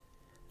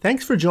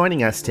Thanks for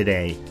joining us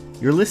today.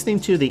 You're listening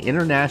to the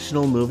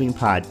International Moving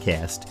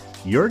Podcast,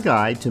 your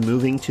guide to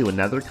moving to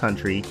another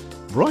country,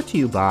 brought to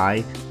you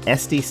by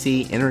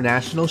SDC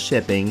International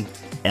Shipping,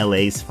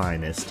 LA's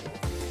finest.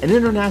 An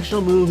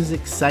international move is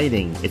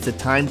exciting. It's a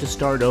time to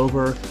start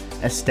over,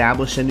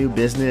 establish a new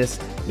business,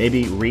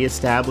 maybe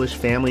reestablish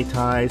family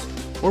ties,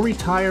 or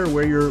retire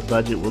where your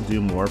budget will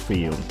do more for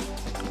you.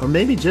 Or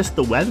maybe just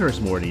the weather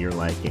is more to your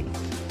liking.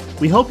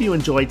 We hope you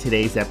enjoyed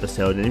today's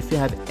episode, and if you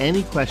have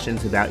any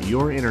questions about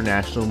your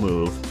international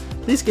move,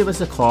 please give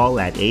us a call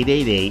at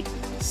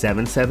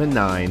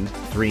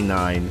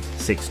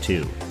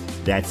 888-779-3962.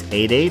 That's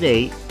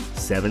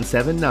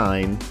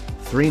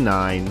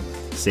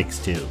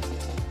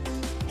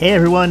 888-779-3962. Hey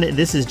everyone,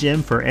 this is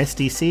Jim for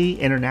SDC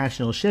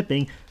International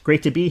Shipping.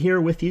 Great to be here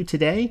with you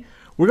today.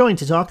 We're going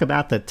to talk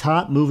about the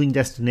top moving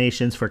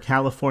destinations for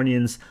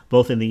Californians,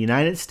 both in the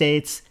United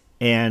States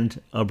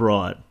and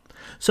abroad.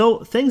 So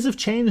things have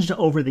changed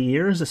over the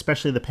years,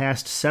 especially the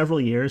past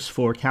several years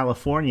for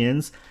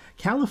Californians.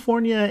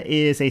 California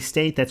is a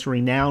state that's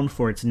renowned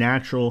for its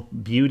natural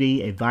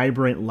beauty, a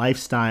vibrant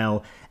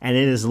lifestyle, and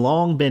it has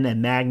long been a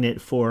magnet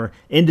for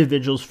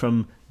individuals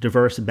from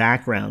diverse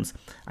backgrounds.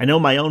 I know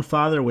my own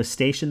father was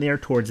stationed there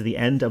towards the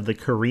end of the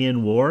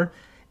Korean War,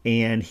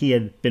 and he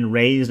had been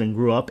raised and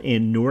grew up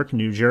in Newark,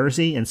 New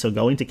Jersey, and so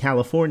going to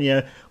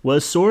California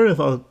was sort of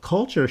a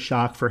culture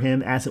shock for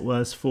him, as it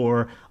was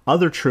for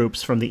other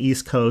troops from the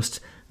East Coast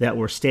that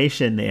were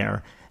stationed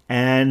there.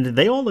 And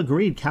they all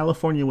agreed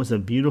California was a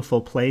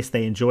beautiful place.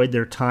 They enjoyed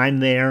their time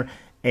there,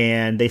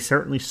 and they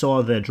certainly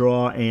saw the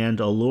draw and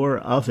allure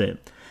of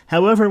it.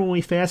 However, when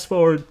we fast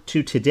forward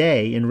to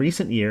today, in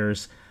recent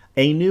years,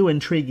 a new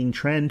intriguing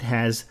trend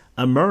has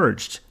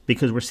emerged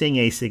because we're seeing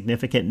a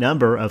significant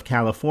number of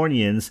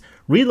Californians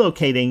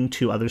relocating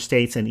to other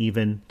states and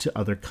even to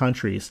other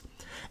countries.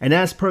 And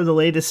as per the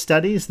latest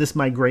studies, this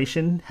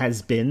migration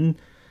has been,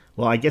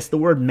 well, I guess the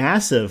word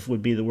massive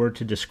would be the word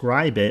to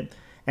describe it.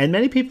 And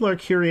many people are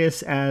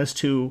curious as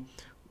to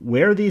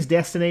where these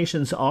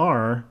destinations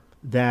are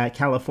that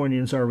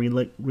Californians are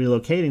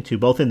relocating to,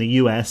 both in the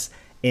U.S.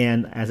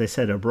 and, as I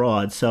said,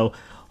 abroad. So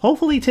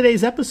hopefully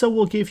today's episode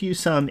will give you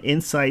some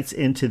insights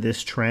into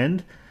this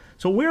trend.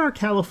 So where are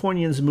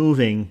Californians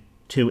moving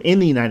to in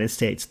the United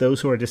States,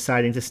 those who are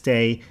deciding to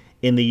stay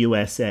in the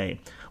USA?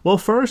 Well,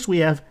 first we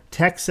have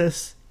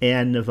Texas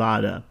and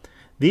Nevada.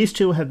 These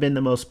two have been the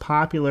most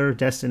popular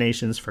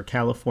destinations for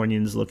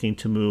Californians looking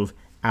to move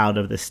out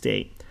of the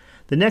state.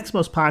 The next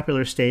most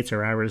popular states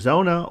are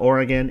Arizona,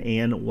 Oregon,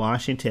 and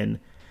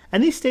Washington.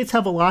 And these states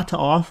have a lot to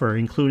offer,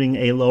 including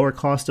a lower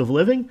cost of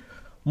living,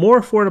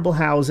 more affordable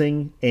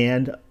housing,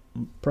 and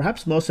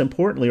perhaps most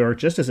importantly, or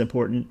just as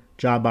important,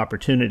 job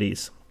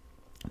opportunities.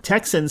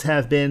 Texans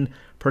have been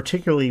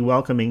particularly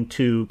welcoming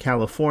to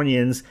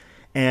Californians,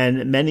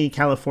 and many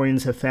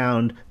Californians have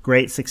found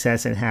great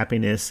success and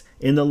happiness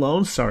in the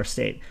Lone Star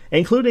State,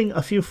 including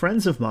a few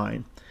friends of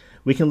mine.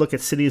 We can look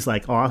at cities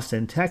like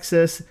Austin,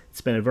 Texas.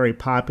 It's been a very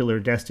popular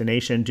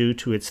destination due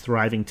to its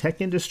thriving tech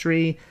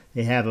industry.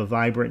 They have a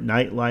vibrant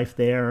nightlife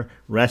there,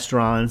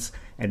 restaurants,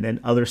 and then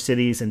other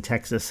cities in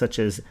Texas such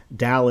as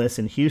Dallas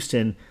and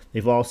Houston.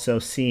 They've also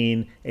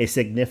seen a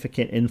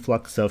significant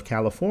influx of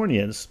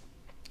Californians.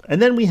 And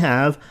then we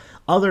have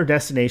other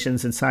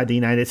destinations inside the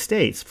United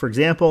States. For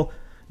example,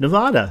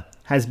 Nevada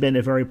has been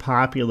a very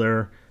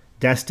popular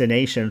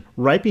destination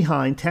right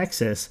behind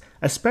Texas,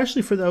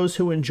 especially for those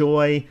who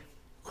enjoy,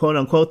 quote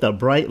unquote, the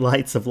bright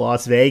lights of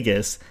Las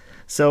Vegas.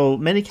 So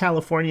many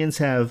Californians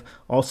have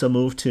also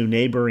moved to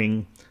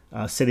neighboring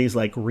cities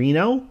like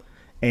Reno,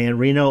 and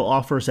Reno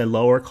offers a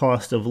lower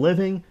cost of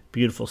living,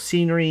 beautiful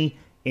scenery,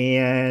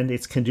 and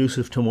it's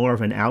conducive to more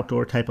of an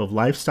outdoor type of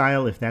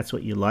lifestyle if that's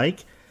what you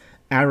like.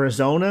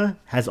 Arizona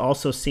has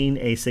also seen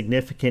a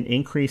significant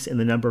increase in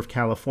the number of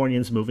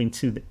Californians moving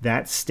to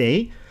that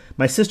state.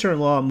 My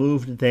sister-in-law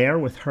moved there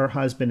with her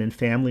husband and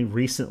family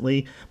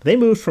recently. They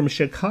moved from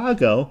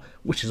Chicago,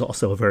 which is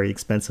also a very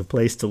expensive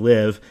place to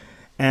live,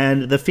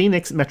 and the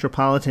Phoenix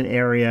metropolitan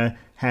area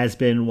has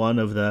been one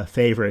of the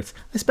favorites.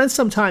 I spent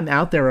some time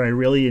out there. I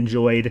really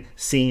enjoyed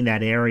seeing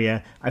that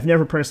area. I've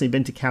never personally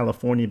been to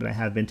California, but I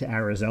have been to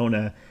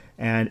Arizona.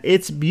 And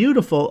it's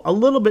beautiful, a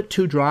little bit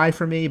too dry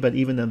for me, but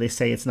even though they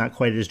say it's not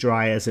quite as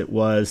dry as it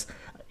was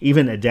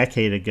even a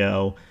decade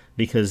ago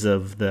because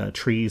of the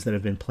trees that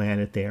have been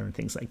planted there and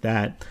things like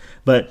that.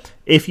 But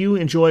if you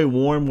enjoy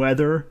warm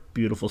weather,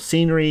 beautiful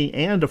scenery,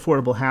 and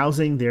affordable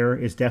housing, there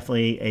is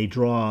definitely a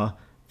draw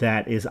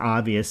that is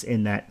obvious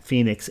in that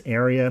Phoenix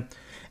area.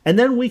 And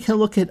then we can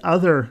look at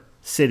other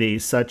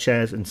cities such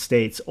as in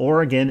states,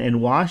 Oregon and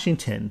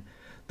Washington.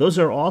 Those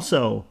are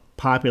also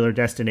popular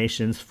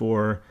destinations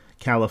for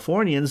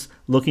Californians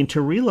looking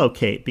to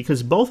relocate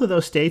because both of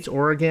those states,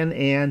 Oregon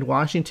and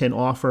Washington,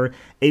 offer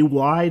a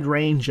wide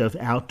range of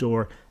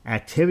outdoor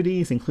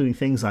activities, including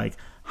things like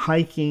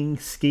hiking,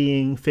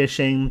 skiing,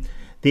 fishing.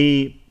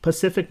 The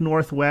Pacific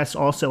Northwest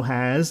also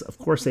has, of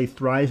course, a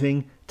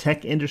thriving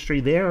tech industry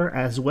there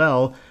as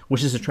well,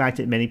 which has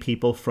attracted many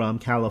people from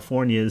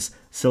California's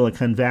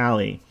Silicon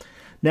Valley.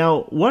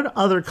 Now, what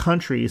other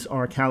countries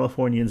are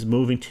Californians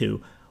moving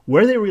to?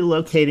 Where are they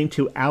relocating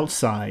to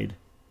outside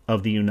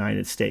of the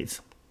United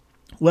States?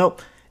 Well,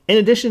 in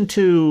addition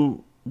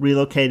to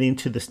relocating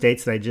to the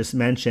states that I just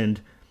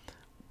mentioned,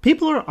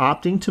 people are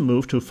opting to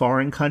move to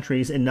foreign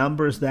countries in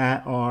numbers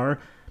that are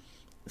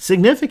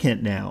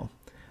significant now.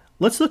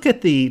 Let's look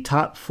at the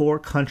top 4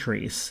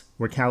 countries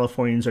where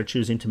Californians are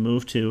choosing to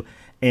move to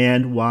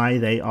and why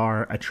they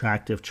are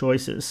attractive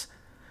choices.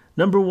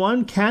 Number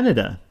 1,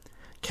 Canada.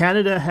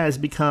 Canada has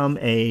become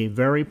a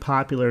very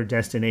popular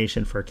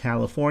destination for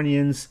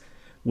Californians,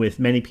 with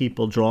many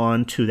people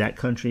drawn to that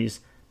country's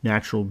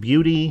natural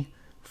beauty,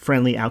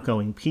 friendly,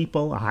 outgoing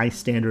people, a high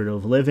standard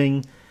of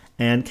living,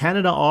 and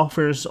Canada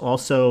offers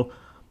also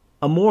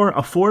a more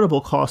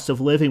affordable cost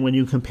of living when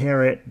you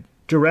compare it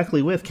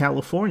directly with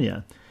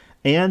California.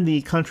 And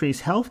the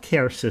country's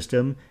healthcare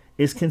system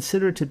is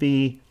considered to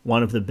be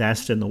one of the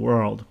best in the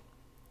world.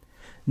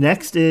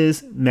 Next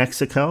is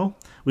Mexico.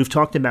 We've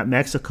talked about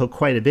Mexico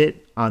quite a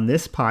bit on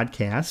this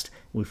podcast.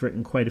 We've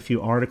written quite a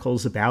few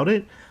articles about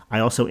it. I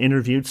also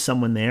interviewed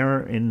someone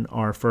there in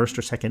our first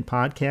or second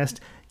podcast,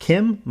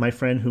 Kim, my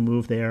friend who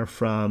moved there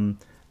from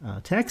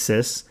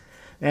Texas.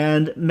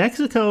 And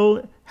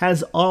Mexico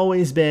has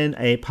always been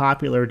a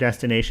popular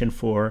destination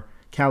for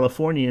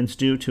Californians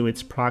due to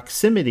its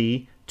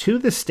proximity to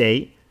the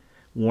state,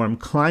 warm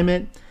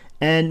climate,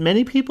 and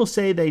many people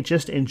say they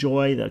just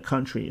enjoy the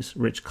country's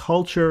rich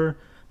culture.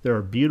 There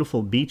are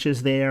beautiful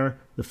beaches there.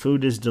 The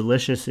food is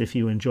delicious if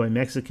you enjoy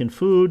Mexican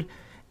food,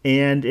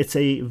 and it's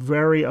a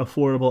very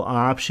affordable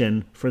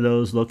option for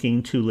those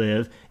looking to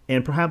live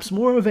and perhaps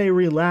more of a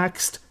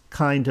relaxed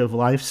kind of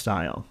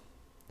lifestyle.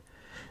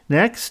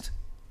 Next,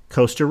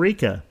 Costa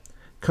Rica.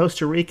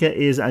 Costa Rica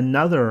is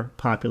another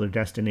popular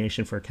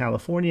destination for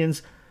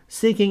Californians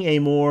seeking a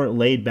more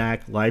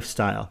laid-back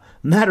lifestyle.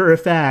 Matter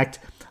of fact,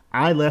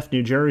 I left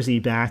New Jersey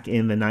back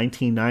in the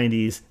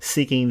 1990s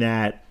seeking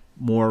that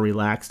more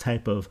relaxed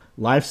type of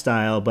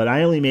lifestyle, but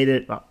I only made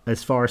it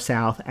as far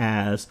south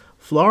as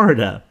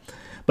Florida.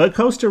 But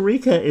Costa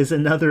Rica is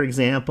another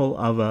example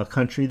of a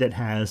country that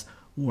has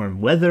warm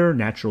weather,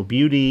 natural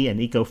beauty,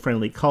 and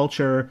eco-friendly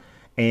culture,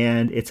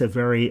 and it's a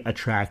very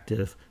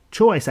attractive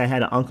choice. I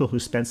had an uncle who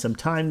spent some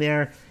time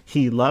there.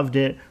 He loved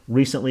it.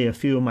 Recently, a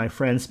few of my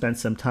friends spent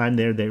some time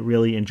there. They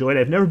really enjoyed it.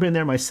 I've never been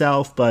there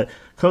myself, but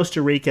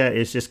Costa Rica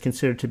is just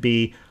considered to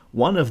be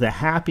one of the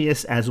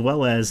happiest as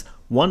well as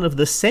one of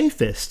the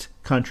safest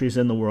countries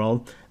in the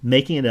world,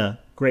 making it a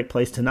great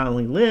place to not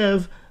only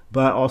live,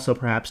 but also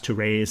perhaps to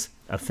raise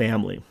a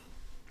family.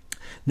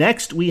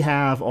 Next, we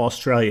have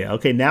Australia.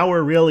 Okay, now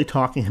we're really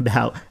talking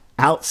about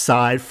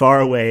outside, far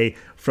away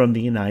from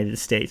the United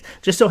States.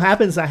 Just so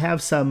happens I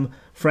have some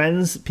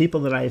friends,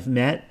 people that I've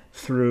met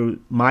through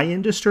my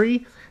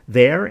industry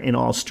there in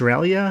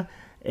Australia.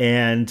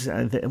 And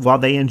while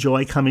they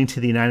enjoy coming to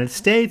the United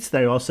States,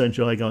 they also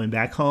enjoy going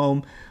back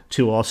home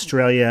to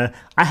Australia.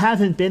 I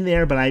haven't been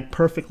there, but I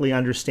perfectly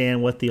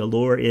understand what the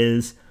allure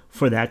is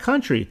for that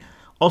country.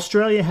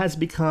 Australia has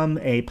become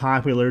a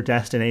popular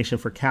destination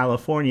for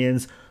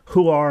Californians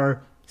who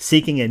are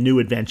seeking a new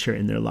adventure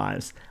in their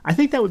lives. I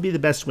think that would be the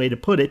best way to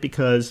put it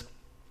because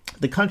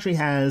the country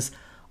has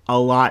a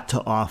lot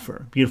to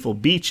offer. Beautiful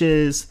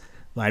beaches,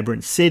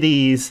 vibrant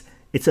cities.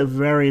 It's a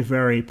very,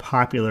 very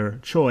popular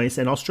choice.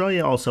 And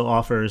Australia also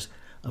offers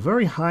a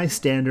very high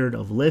standard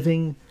of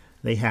living.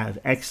 They have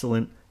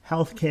excellent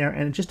healthcare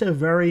and just a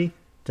very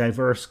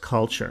diverse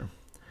culture.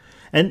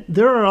 And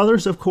there are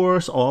others, of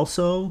course,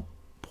 also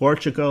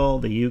Portugal,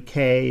 the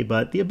UK,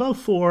 but the above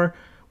 4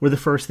 were the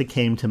first that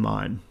came to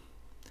mind.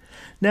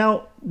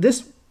 Now,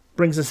 this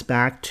brings us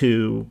back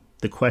to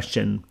the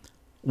question,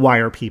 why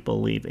are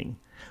people leaving?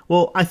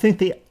 Well, I think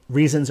the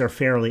reasons are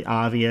fairly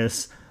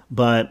obvious,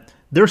 but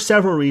there are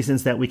several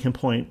reasons that we can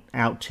point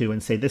out to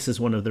and say this is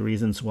one of the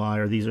reasons why,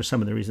 or these are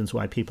some of the reasons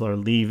why people are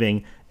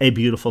leaving a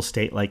beautiful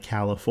state like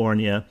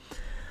California.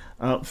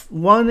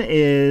 One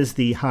is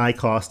the high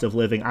cost of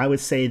living. I would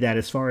say that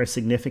as far as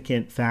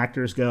significant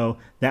factors go,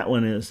 that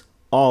one is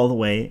all the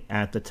way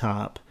at the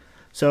top.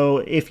 So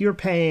if you're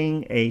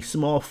paying a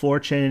small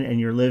fortune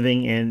and you're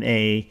living in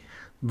a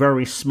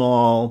very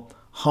small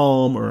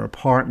home or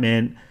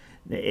apartment,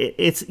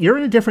 you're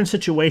in a different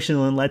situation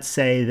than, let's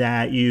say,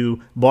 that you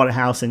bought a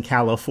house in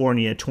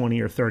California 20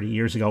 or 30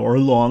 years ago or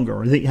longer,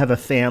 or that you have a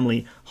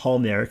family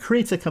home there. It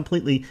creates a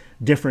completely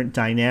different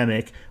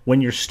dynamic when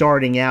you're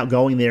starting out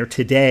going there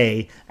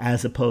today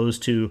as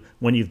opposed to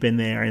when you've been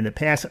there in the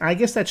past. I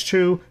guess that's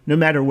true no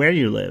matter where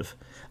you live.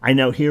 I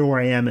know here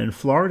where I am in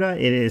Florida,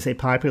 it is a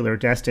popular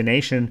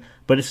destination,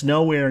 but it's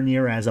nowhere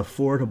near as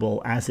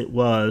affordable as it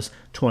was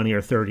 20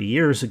 or 30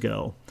 years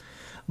ago.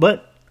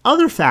 But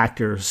other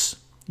factors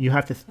you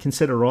have to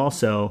consider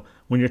also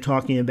when you're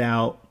talking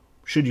about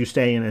should you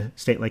stay in a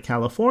state like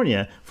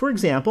California. For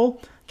example,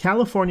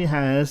 California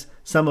has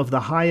some of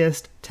the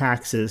highest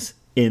taxes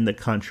in the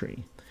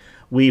country.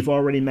 We've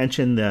already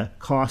mentioned the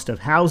cost of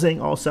housing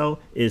also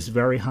is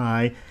very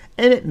high,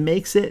 and it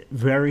makes it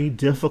very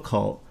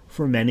difficult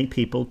for many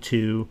people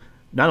to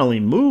not only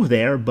move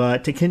there,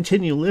 but to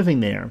continue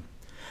living there.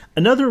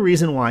 Another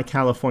reason why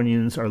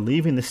Californians are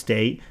leaving the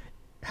state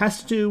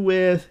has to do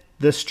with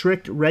the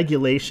strict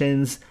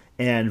regulations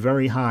and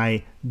very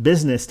high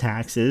business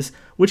taxes,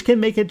 which can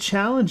make it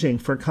challenging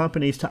for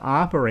companies to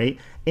operate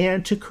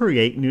and to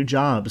create new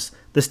jobs.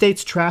 The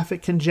state's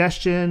traffic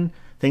congestion,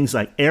 things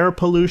like air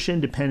pollution,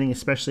 depending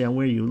especially on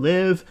where you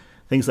live,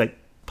 things like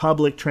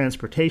public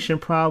transportation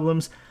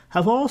problems,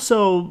 have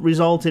also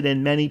resulted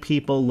in many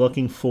people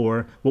looking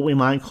for what we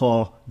might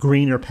call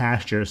greener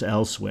pastures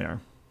elsewhere.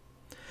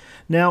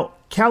 Now,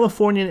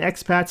 Californian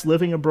expats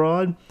living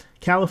abroad,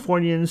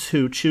 Californians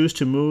who choose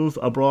to move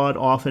abroad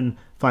often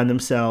find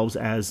themselves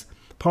as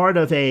part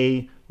of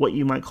a what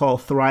you might call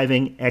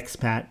thriving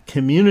expat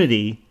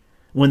community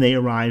when they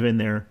arrive in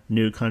their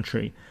new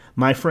country.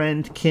 My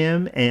friend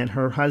Kim and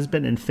her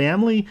husband and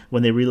family,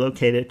 when they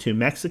relocated to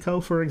Mexico,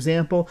 for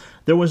example,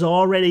 there was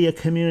already a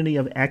community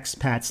of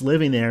expats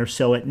living there,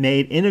 so it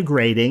made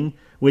integrating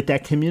with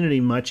that community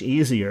much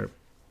easier.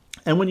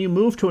 And when you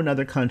move to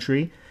another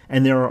country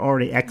and there are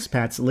already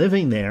expats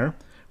living there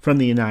from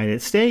the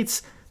United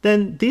States,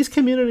 then these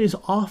communities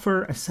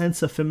offer a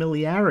sense of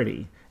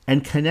familiarity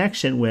and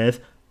connection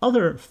with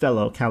other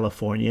fellow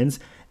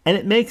Californians, and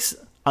it makes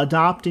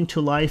adopting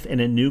to life in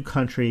a new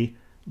country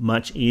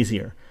much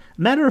easier.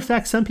 Matter of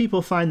fact, some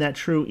people find that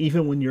true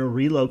even when you're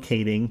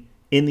relocating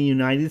in the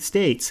United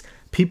States.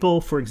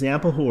 People, for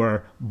example, who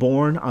are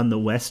born on the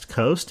West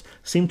Coast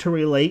seem to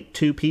relate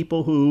to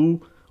people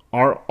who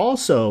are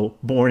also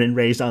born and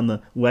raised on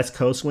the West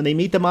Coast when they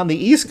meet them on the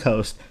East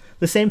Coast.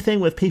 The same thing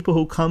with people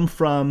who come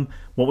from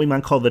what we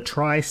might call the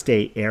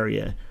tri-state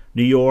area,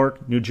 New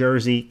York, New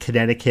Jersey,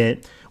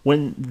 Connecticut.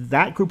 When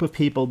that group of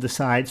people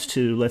decides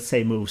to, let's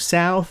say, move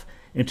south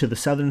into the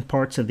southern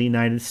parts of the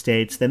United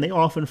States, then they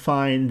often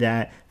find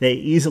that they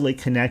easily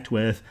connect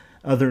with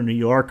other New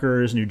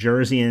Yorkers, New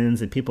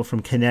Jerseyans, and people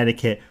from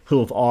Connecticut who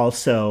have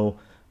also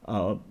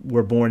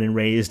were born and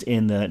raised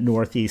in the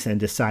Northeast and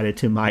decided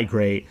to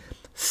migrate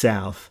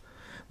south.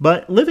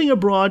 But living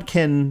abroad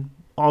can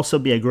also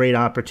be a great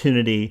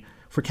opportunity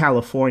for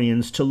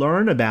Californians to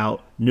learn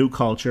about new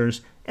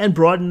cultures and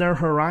broaden their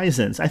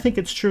horizons. I think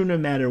it's true no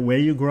matter where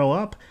you grow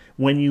up.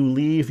 When you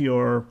leave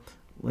your,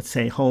 let's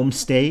say, home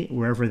state,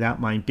 wherever that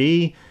might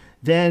be,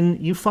 then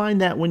you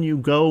find that when you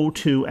go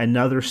to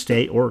another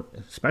state or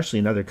especially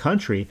another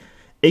country,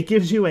 it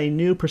gives you a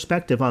new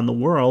perspective on the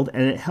world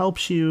and it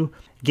helps you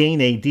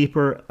gain a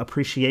deeper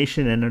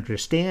appreciation and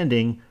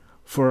understanding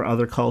for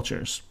other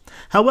cultures.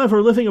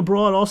 However, living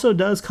abroad also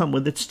does come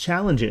with its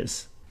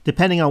challenges.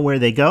 Depending on where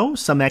they go,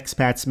 some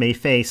expats may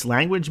face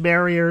language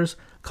barriers,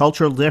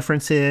 cultural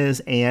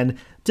differences, and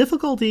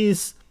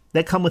difficulties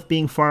that come with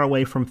being far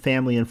away from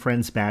family and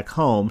friends back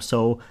home.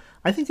 So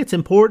I think it's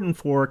important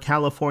for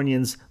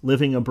Californians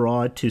living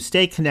abroad to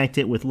stay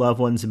connected with loved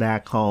ones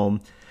back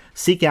home,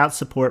 seek out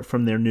support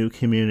from their new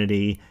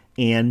community,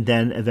 and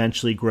then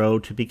eventually grow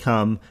to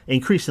become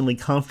increasingly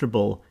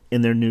comfortable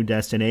in their new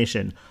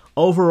destination.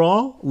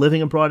 Overall,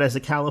 living abroad as a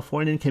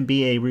Californian can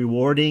be a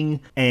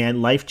rewarding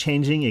and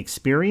life-changing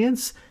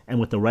experience, and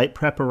with the right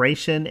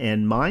preparation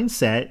and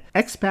mindset,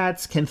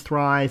 expats can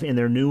thrive in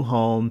their new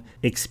home,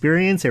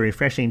 experience a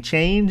refreshing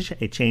change,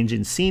 a change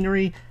in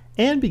scenery,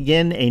 and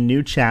begin a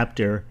new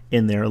chapter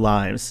in their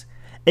lives.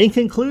 In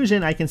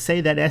conclusion, I can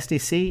say that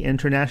SDC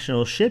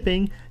International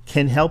Shipping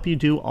can help you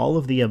do all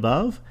of the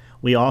above.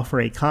 We offer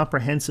a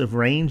comprehensive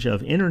range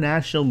of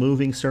international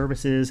moving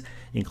services,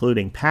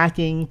 including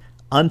packing,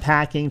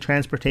 unpacking,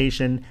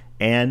 transportation,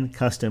 and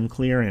custom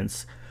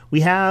clearance.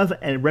 We have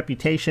a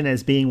reputation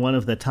as being one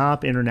of the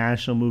top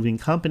international moving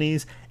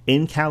companies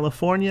in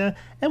California,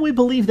 and we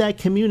believe that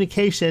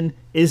communication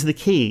is the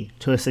key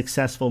to a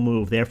successful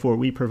move. Therefore,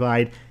 we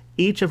provide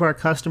each of our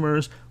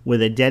customers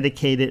with a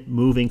dedicated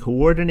moving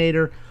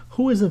coordinator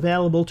who is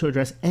available to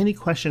address any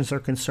questions or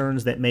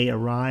concerns that may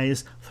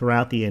arise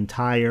throughout the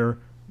entire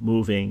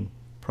moving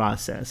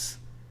process.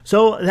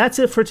 So that's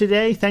it for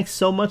today. Thanks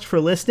so much for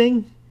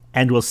listening,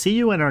 and we'll see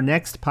you in our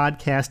next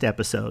podcast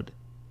episode.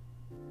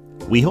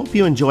 We hope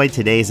you enjoyed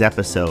today's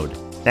episode.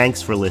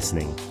 Thanks for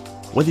listening.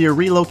 Whether you're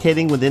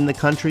relocating within the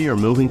country or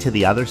moving to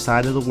the other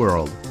side of the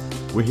world,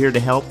 we're here to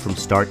help from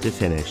start to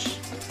finish.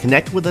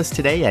 Connect with us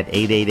today at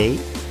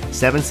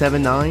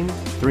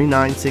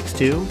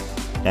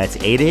 888-779-3962. That's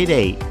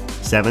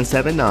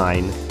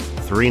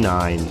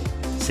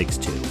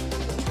 888-779-3962.